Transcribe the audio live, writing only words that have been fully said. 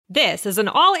This is an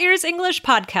All Ears English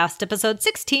podcast, episode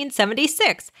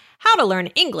 1676, How to Learn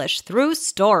English Through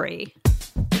Story.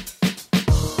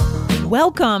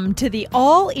 Welcome to the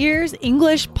All Ears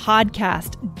English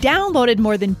podcast, downloaded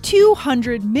more than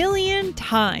 200 million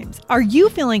times. Are you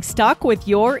feeling stuck with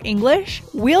your English?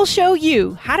 We'll show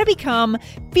you how to become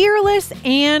fearless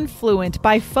and fluent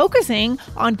by focusing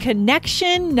on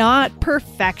connection, not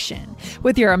perfection.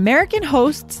 With your American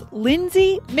hosts,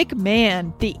 Lindsay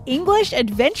McMahon, the English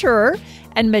adventurer,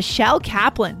 and Michelle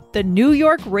Kaplan, the New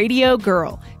York radio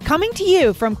girl, coming to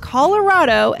you from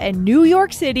Colorado and New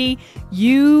York City,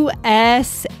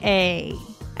 USA.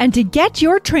 And to get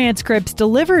your transcripts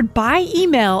delivered by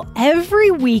email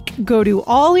every week, go to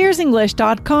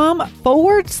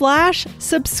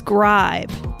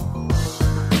allearsenglish.com/subscribe.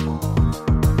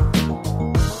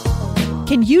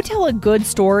 Can you tell a good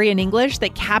story in English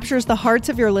that captures the hearts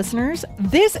of your listeners?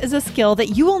 This is a skill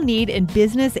that you will need in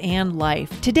business and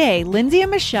life. Today, Lindsay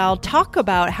and Michelle talk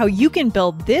about how you can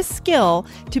build this skill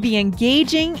to be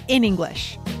engaging in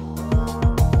English.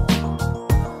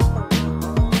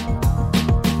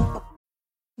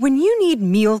 When you need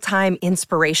mealtime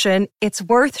inspiration, it's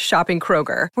worth shopping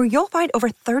Kroger, where you'll find over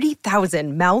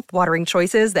 30,000 mouth-watering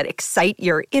choices that excite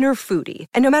your inner foodie.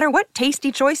 And no matter what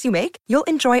tasty choice you make, you'll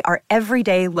enjoy our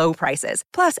everyday low prices,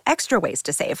 plus extra ways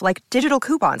to save, like digital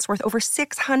coupons worth over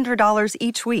 $600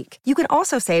 each week. You can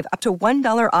also save up to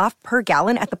 $1 off per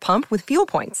gallon at the pump with fuel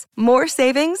points. More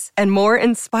savings and more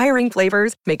inspiring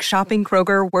flavors make shopping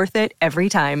Kroger worth it every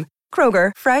time.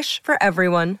 Kroger, fresh for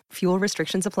everyone. Fuel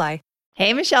restrictions apply.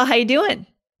 Hey, Michelle, how you doing?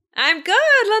 I'm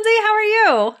good, Lindsay. How are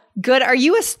you? Good. Are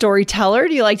you a storyteller?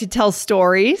 Do you like to tell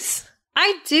stories?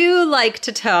 I do like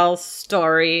to tell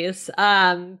stories.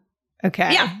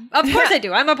 Okay. Yeah, of course I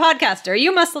do. I'm a podcaster.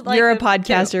 You must like You're a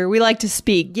podcaster. too. We like to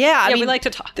speak. Yeah, I mean, we like to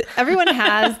talk. Everyone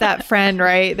has that friend,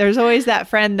 right? There's always that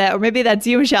friend that, or maybe that's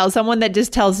you, Michelle, someone that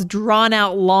just tells drawn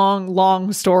out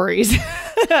long stories.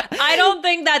 I don't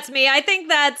think that's me. I think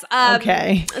that's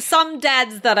okay. Some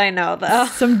dads that I know, though.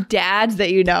 Some dads that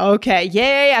you know. Okay.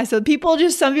 Yeah. So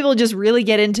some people just really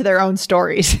get into their own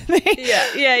stories.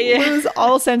 Yeah. Lose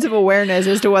all sense of awareness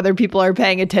as to whether people are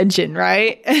paying attention,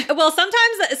 right? Well, sometimes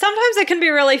it can be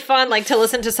really fun, like to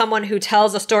listen to someone who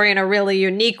tells a story in a really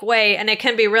unique way, and it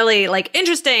can be really like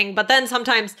interesting. But then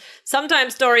sometimes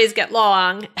stories get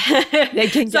long. They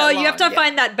can get long, you have to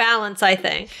find that balance, I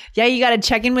think. Yeah, you got to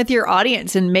check in with your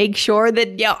audience and make sure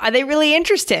that, are they really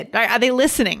interested? Are they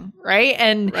listening? Right.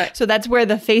 And so that's where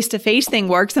the face-to-face thing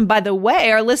works. And by the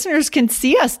way, our listeners can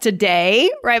see us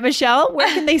today, right, Michelle? Where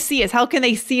can they see us? How can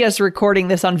they see us recording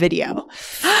this on video?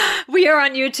 We are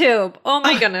on YouTube. Oh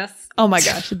my goodness. Oh my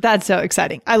gosh, that's so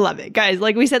exciting. I love it. Guys,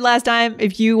 like we said last time,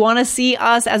 if you want to see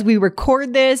us as we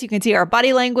record this, you can see our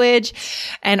body language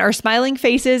and our smiling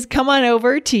faces. Come on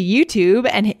over to YouTube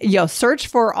and search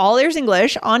for All Ears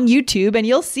English on YouTube and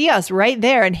you'll see us right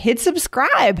there, and hit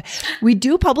subscribe. We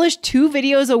do publish 2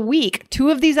 videos a week. 2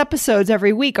 of these episodes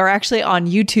every week are actually on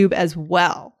YouTube as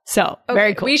well. So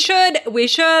very cool. We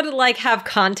should like have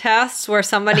contests where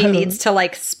somebody needs to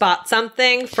like spot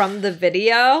something from the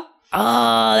video.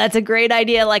 Oh, that's a great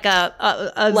idea. Like a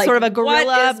like, sort of a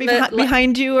gorilla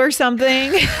behind you or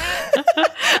something.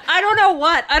 I don't know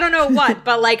what,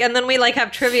 but like, and then we like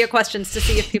have trivia questions to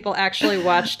see if people actually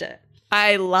watched it.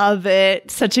 I love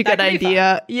it. Such a good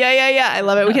idea. Yeah. I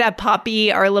love it. We could have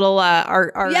Poppy, our little,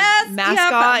 our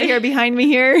mascot here behind me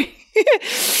here.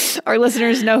 Our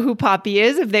listeners know who Poppy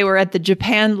is if they were at the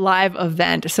Japan Live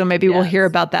event. So maybe we'll hear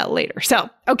about that later. So,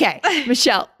 okay,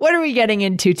 Michelle, what are we getting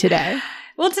into today?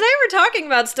 Well, today we're talking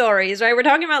about stories, right? We're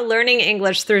talking about learning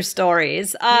English through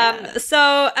stories.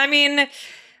 So, I mean,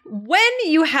 when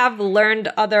you have learned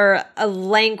other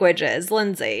languages,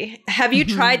 Lindsay, have you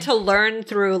tried to learn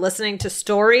through listening to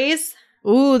stories?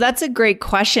 Ooh, that's a great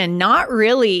question. Not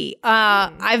really.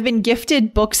 I've been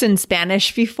gifted books in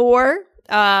Spanish before,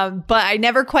 but I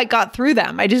never quite got through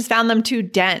them. I just found them too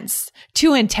dense,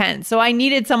 too intense. So I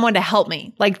needed someone to help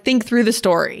me, like think through the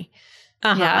story.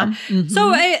 Yeah. Mm-hmm.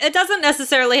 So it doesn't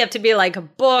necessarily have to be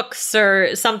like books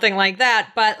or something like that,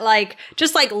 but like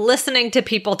just like listening to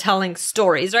people telling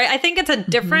stories, right? I think it's a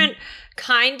different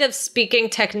kind of speaking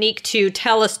technique to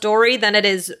tell a story than it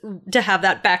is to have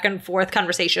that back and forth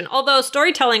conversation. Although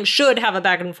storytelling should have a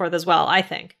back and forth as well, I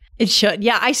think. It should.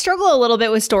 Yeah, I struggle a little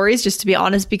bit with stories, just to be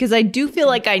honest, because I do feel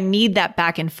like I need that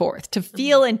back and forth to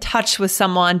feel in touch with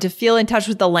someone, to feel in touch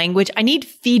with the language. I need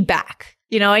feedback.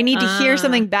 I need to hear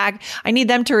something back. I need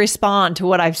them to respond to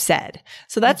what I've said.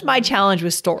 So that's my challenge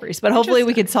with stories, but hopefully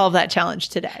we can solve that challenge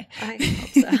today. I hope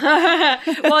so.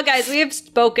 Well, guys, we have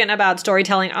spoken about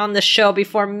storytelling on the show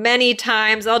before many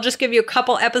times. I'll just give you a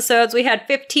couple episodes. We had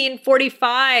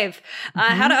 1545,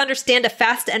 how to understand a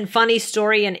fast and funny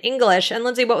story in English. And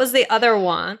Lindsay, what was the other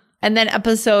one? And then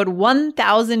episode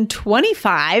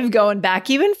 1025, going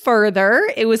back even further,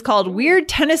 it was called Weird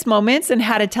Tennis Moments and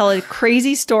How to Tell a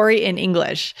Crazy Story in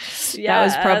English. Yes. That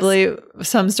was probably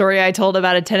some story I told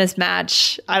about a tennis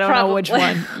match. I don't know which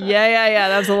one. Yeah.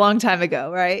 That was a long time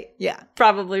ago, right? Yeah.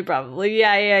 Probably.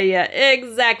 Yeah.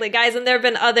 Exactly, guys. And there have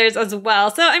been others as well.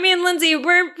 So, I mean, Lindsay,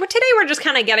 today we're just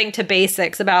kind of getting to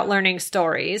basics about learning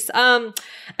stories. We're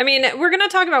going to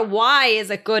talk about why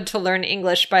is it good to learn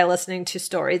English by listening to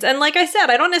stories. And like I said,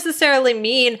 I don't necessarily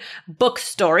mean book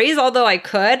stories, although I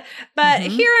could. But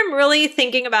here I'm really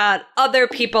thinking about other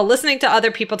people, listening to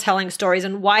other people telling stories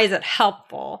and why is it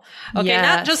helpful? Okay,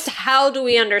 not just how do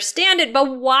we understand it,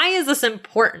 but why is this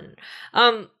important?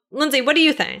 Lindsay, what do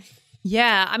you think?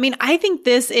 Yeah, I think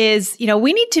this is,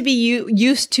 we need to be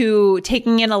used to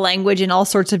taking in a language in all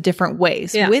sorts of different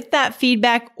ways, with that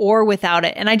feedback or without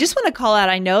it. And I just want to call out,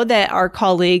 I know that our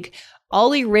colleague,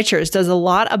 Ollie Richards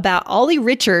Ollie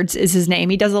Richards is his name.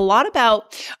 He does a lot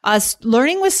about us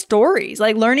learning with stories,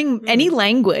 like learning any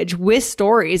language with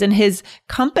stories. And his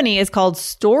company is called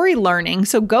Story Learning.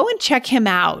 So go and check him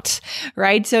out,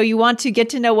 right? So you want to get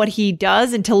to know what he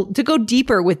does and to go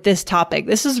deeper with this topic.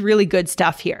 This is really good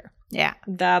stuff here. Yeah.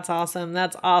 That's awesome. Yeah.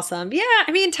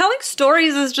 Telling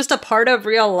stories is just a part of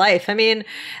real life.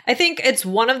 I think it's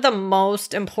one of the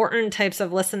most important types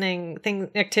of listening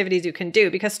activities you can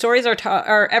do because stories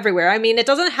are everywhere. It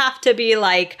doesn't have to be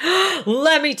like,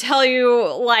 let me tell you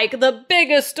like the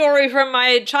biggest story from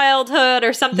my childhood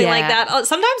or something like that.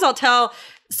 Sometimes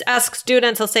ask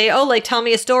students, I'll say, tell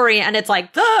me a story. And it's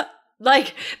like,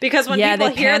 because when people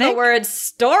hear the word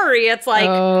story, it's like,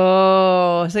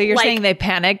 oh, so you're saying they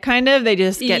panic kind of? They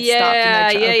just get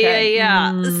stopped in their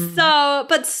Yeah. So,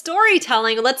 but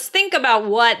storytelling, let's think about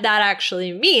what that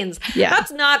actually means. Yeah.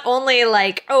 That's not only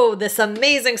like, this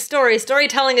amazing story.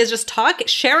 Storytelling is just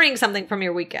sharing something from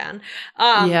your weekend.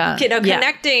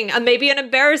 Connecting, maybe an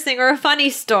embarrassing or a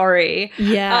funny story.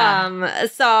 Yeah.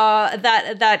 So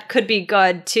that could be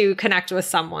good to connect with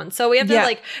someone. So we have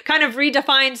to kind of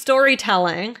redefine storytelling.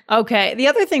 Okay. The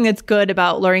other thing that's good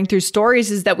about learning through stories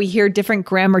is that we hear different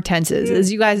grammar tenses.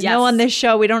 As you guys know on this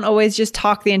show, we don't always just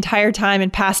talk the entire time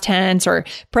in past tense or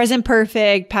present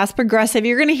perfect, past progressive.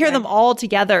 You're going to hear them all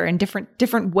together in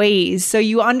different ways. So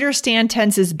you understand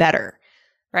tenses better.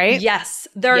 Right? Yes.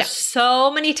 There are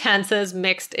so many tenses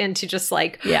mixed into just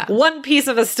like one piece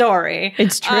of a story.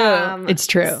 It's true. It's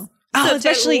true.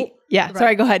 Especially... Yeah. Right.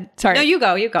 Sorry. Go ahead. Sorry. No, you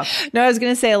go. No, I was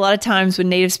going to say a lot of times when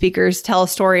native speakers tell a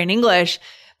story in English,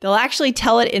 they'll actually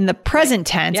tell it in the present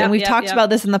tense. And we've talked about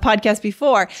this in the podcast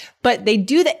before, but they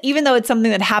do that, even though it's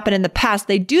something that happened in the past,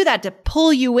 they do that to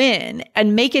pull you in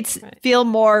and make it feel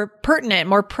more pertinent,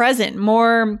 more present,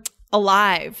 more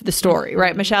alive, the story,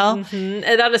 right, Michelle? And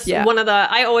that is one of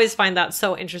I always find that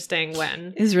so interesting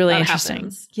when it's really interesting.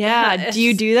 Happens. Yeah. Do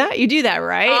you do that? You do that,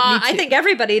 right? I think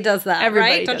everybody does that,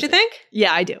 right? Don't you think?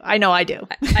 Yeah, I do. I know I do.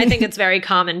 I think it's very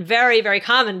common, very, very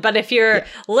common. But if you're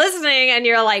listening and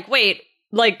you're like, wait,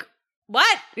 like,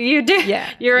 what? You do? Yeah.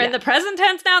 You're in the present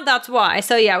tense now? That's why.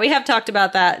 So we have talked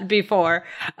about that before.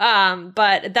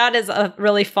 But that is a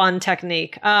really fun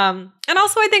technique. And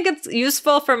also I think it's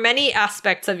useful for many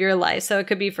aspects of your life. So it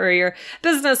could be for your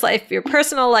business life, your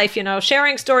personal life,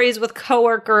 sharing stories with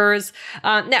coworkers,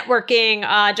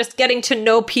 networking, just getting to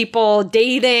know people,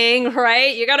 dating,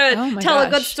 right? You got to tell a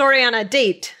good story on a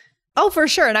date. Oh, for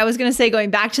sure. And I was going to say,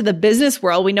 going back to the business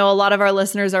world, we know a lot of our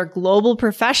listeners are global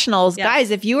professionals. Yes.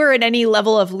 Guys, if you are at any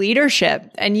level of leadership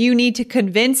and you need to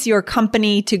convince your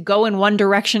company to go in one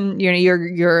direction,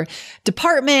 your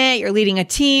department, you're leading a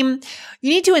team, you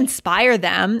need to inspire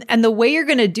them. And the way you're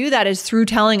going to do that is through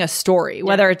telling a story,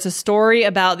 whether it's a story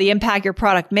about the impact your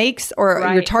product makes or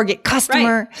your target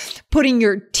customer, putting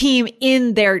your team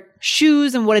in their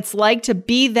shoes and what it's like to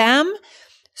be them.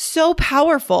 So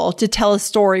powerful to tell a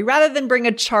story rather than bring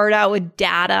a chart out with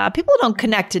data. People don't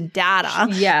connect to data.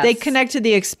 Yes. They connect to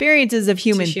the experiences of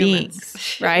human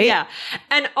beings, right? Yeah.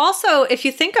 And also, if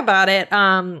you think about it,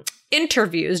 job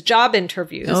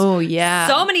interviews. Oh, yeah.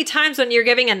 So many times when you're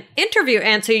giving an interview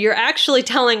answer, you're actually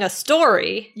telling a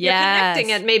story. Yes. You're connecting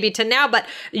it maybe to now, but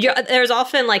there's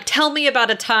often like, tell me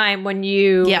about a time when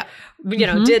you...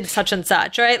 did such and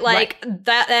such, right? Like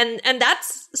that. And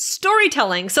that's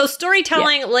storytelling. So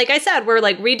storytelling, like I said, we're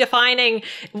like redefining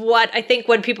what I think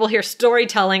when people hear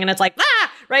storytelling and it's like,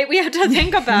 right? We have to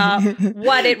think about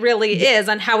what it really is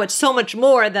and how it's so much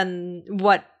more than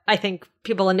what I think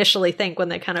people initially think when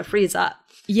they kind of freeze up.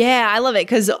 Yeah, I love it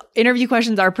because interview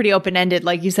questions are pretty open-ended,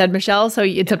 like you said, Michelle. So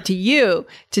it's up to you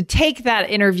to take that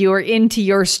interviewer into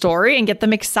your story and get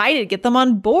them excited, get them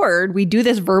on board. We do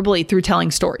this verbally through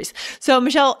telling stories. So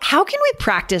Michelle, how can we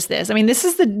practice this? I mean, this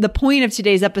is the point of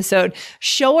today's episode.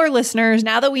 Show our listeners,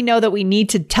 now that we know that we need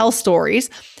to tell stories,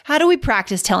 how do we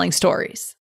practice telling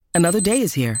stories? Another day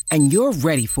is here and you're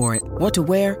ready for it. What to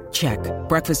wear? Check.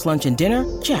 Breakfast, lunch, and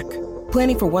dinner? Check.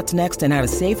 Planning for what's next and how to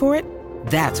save for it?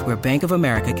 That's where Bank of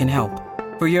America can help.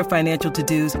 For your financial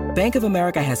to-dos, Bank of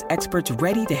America has experts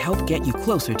ready to help get you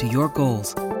closer to your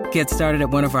goals. Get started at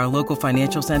one of our local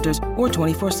financial centers or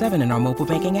 24/7 in our mobile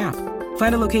banking app.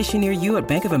 Find a location near you at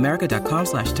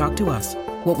bankofamerica.com/talktous.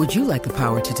 What would you like the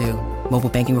power to do? Mobile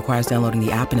banking requires downloading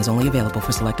the app and is only available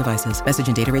for select devices. Message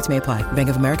and data rates may apply. Bank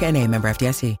of America NA, member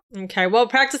FDIC. Okay, well,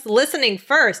 practice listening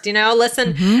first.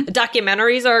 Listen.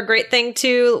 Documentaries are a great thing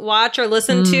to watch or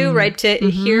listen to, right? To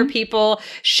hear people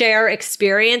share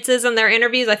experiences in their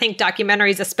interviews. I think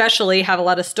documentaries especially have a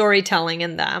lot of storytelling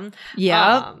in them.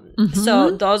 Yeah.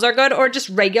 So those are good. Or just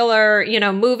regular,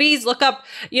 movies. Look up,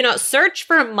 search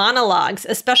for monologues,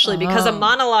 especially because a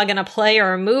monologue in a play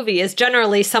or a movie is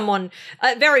generally someone,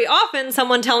 very often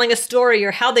someone telling a story or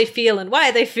how they feel and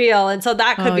why they feel. And so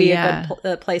that could be a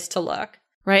good place to look.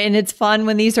 Right. And it's fun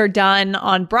when these are done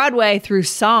on Broadway through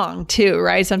song too,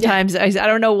 right? Sometimes I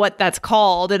don't know what that's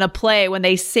called in a play when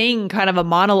they sing kind of a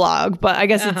monologue, but I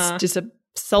guess it's just a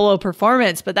solo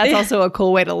performance, but that's also a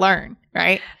cool way to learn,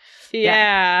 right?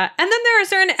 Yeah. And then there are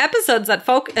certain episodes that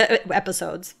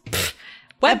websites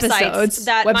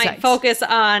that might focus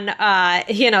on,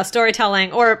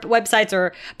 storytelling, or websites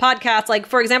or podcasts. Like,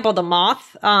 for example, The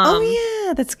Moth.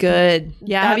 That's good.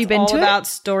 Yeah. Have you been to it? About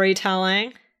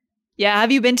storytelling. Yeah.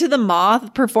 Have you been to The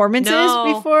Moth performances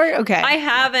before? Okay. I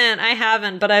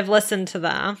haven't, but I've listened to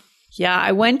them. Yeah,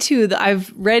 I went to I've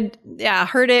read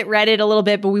it a little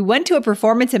bit, but we went to a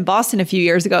performance in Boston a few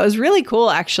years ago. It was really cool,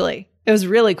 actually. It was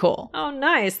really cool. Oh,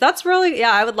 nice. That's really,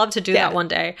 I would love to do that one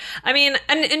day. I mean,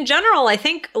 and in general, I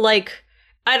think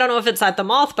I don't know if it's at the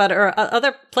Moth, but or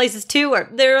other places too, where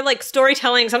they're like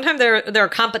storytelling. Sometimes there are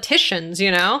competitions,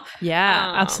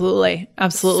 Yeah, absolutely.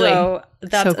 So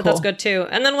that's good too.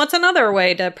 And then what's another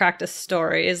way to practice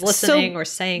stories? Listening or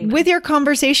saying them. With your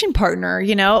conversation partner,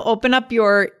 open up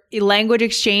your language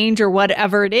exchange or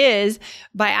whatever it is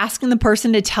by asking the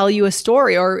person to tell you a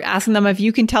story or asking them if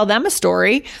you can tell them a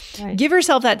story. Right. Give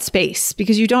yourself that space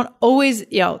because you don't always,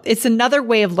 it's another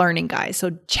way of learning, guys.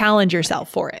 So challenge yourself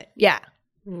for it. Yeah.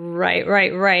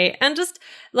 Right. And just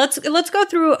let's go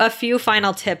through a few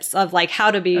final tips of how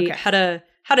to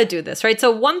do this, right?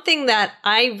 So one thing that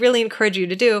I really encourage you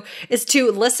to do is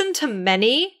to listen to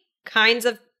many kinds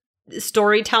of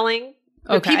storytelling.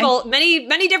 Okay. People,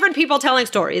 many different people telling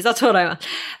stories. That's what I want.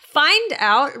 Find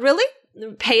out, really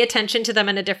pay attention to them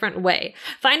in a different way.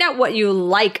 Find out what you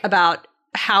like about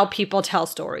how people tell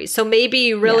stories. So maybe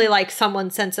you really like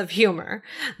someone's sense of humor.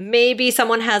 Maybe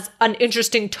someone has an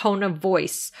interesting tone of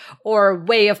voice or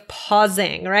way of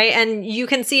pausing, right? And you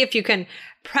can see if you can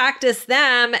practice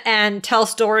them and tell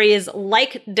stories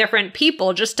like different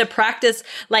people just to practice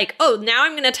now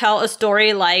I'm going to tell a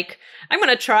story I'm going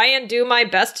to try and do my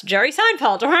best Jerry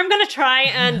Seinfeld, or I'm going to try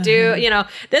and do,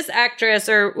 this actress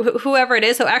or whoever it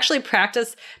is. So actually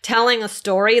practice telling a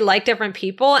story like different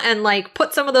people and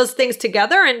put some of those things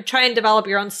together and try and develop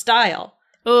your own style.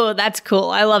 Oh, that's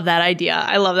cool. I love that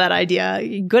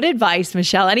idea. Good advice,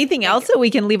 Michelle. Anything else that we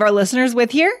can leave our listeners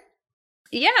with here?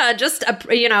 Yeah, just,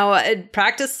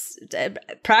 practice,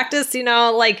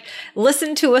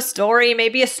 listen to a story,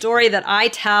 maybe a story that I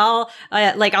tell,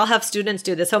 I'll have students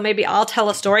do this. So maybe I'll tell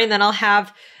a story and then I'll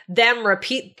have them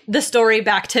repeat the story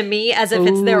back to me as if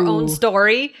it's their own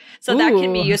story. So that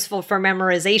can be useful for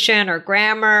memorization or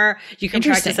grammar. You can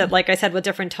practice it, like I said, with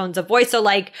different tones of voice. So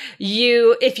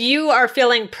if you are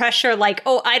feeling pressure,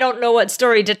 I don't know what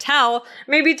story to tell,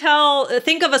 maybe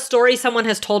think of a story someone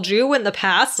has told you in the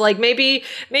past. Maybe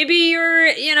your,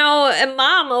 a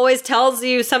mom always tells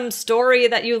you some story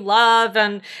that you love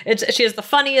and she has the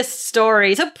funniest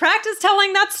story. So practice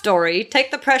telling that story.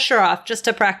 Take the pressure off just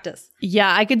to practice.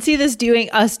 Yeah, I could see us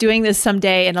doing this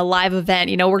someday in a live event.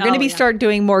 We're going to start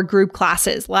doing more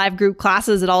live group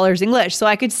classes at All Ears English. So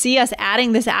I could see us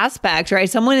adding this aspect, right?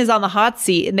 Someone is on the hot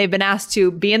seat and they've been asked to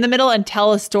be in the middle and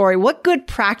tell a story. What good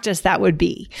practice that would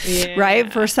be,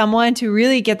 right? For someone to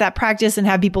really get that practice and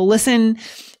have people listen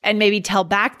and maybe tell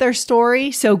back their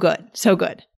story. So good. So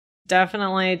good.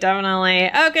 Definitely.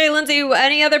 Okay, Lindsay,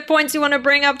 any other points you want to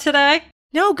bring up today?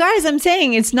 No, guys, I'm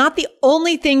saying it's not the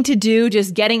only thing to do,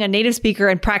 just getting a native speaker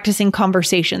and practicing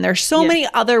conversation. There's so many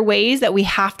other ways that we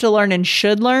have to learn and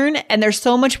should learn. And there's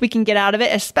so much we can get out of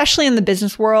it, especially in the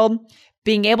business world.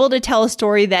 Being able to tell a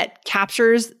story that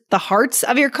captures the hearts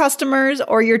of your customers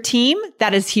or your team,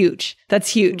 that is huge. That's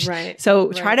huge. Right.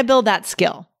 So try to build that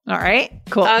skill. All right,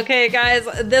 cool. Okay, guys,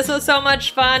 this was so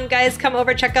much fun. Guys, come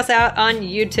over, check us out on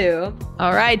YouTube.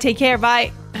 All right, take care.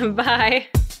 Bye. Bye.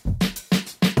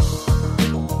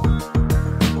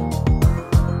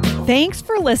 Thanks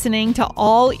for listening to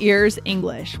All Ears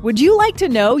English. Would you like to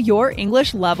know your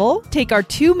English level? Take our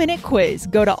 2-minute quiz.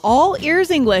 Go to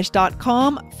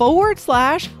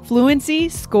allearsenglish.com/fluency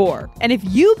score. And if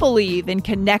you believe in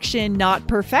connection, not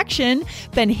perfection,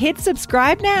 then hit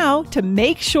subscribe now to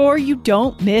make sure you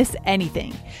don't miss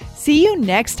anything. See you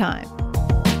next time.